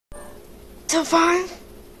Tavon,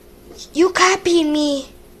 you copied me.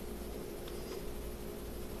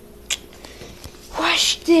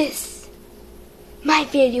 Watch this. My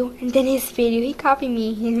video and then his video. He copied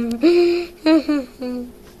me.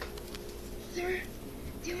 Sir,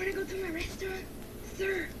 do you want to go to my restaurant?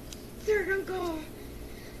 Sir, don't go.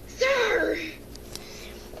 Sir!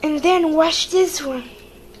 And then watch this one.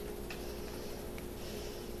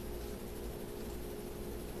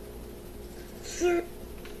 Sir.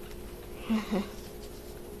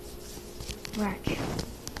 Watch.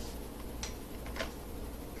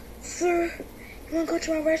 Sir, you want to go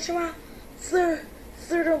to my restaurant? Sir,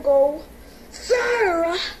 don't go.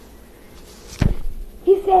 Sir!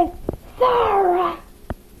 He said, Sir!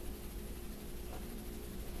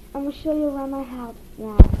 I'm going to show you around my house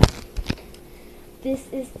now. This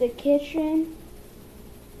is the kitchen.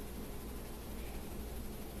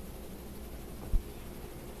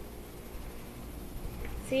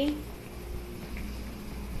 See?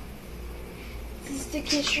 This is the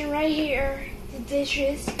kitchen right here. The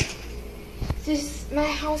dishes. This is my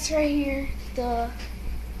house right here.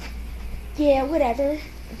 Whatever.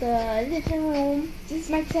 The living room. This is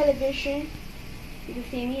my television. You can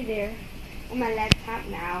see me there. On my laptop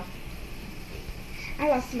now. I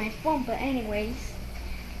lost my phone, but anyways.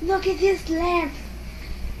 Look at this lamp.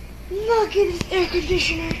 Look at this air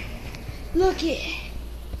conditioner. Look at it.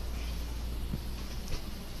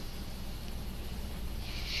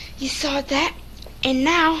 You saw that? And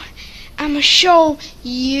now I'm gonna show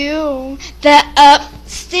you the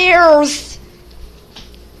upstairs.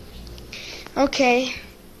 Okay.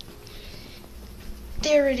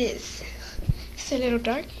 There it is. It's a little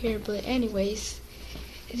dark here, but anyways,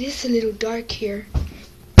 it is a little dark here.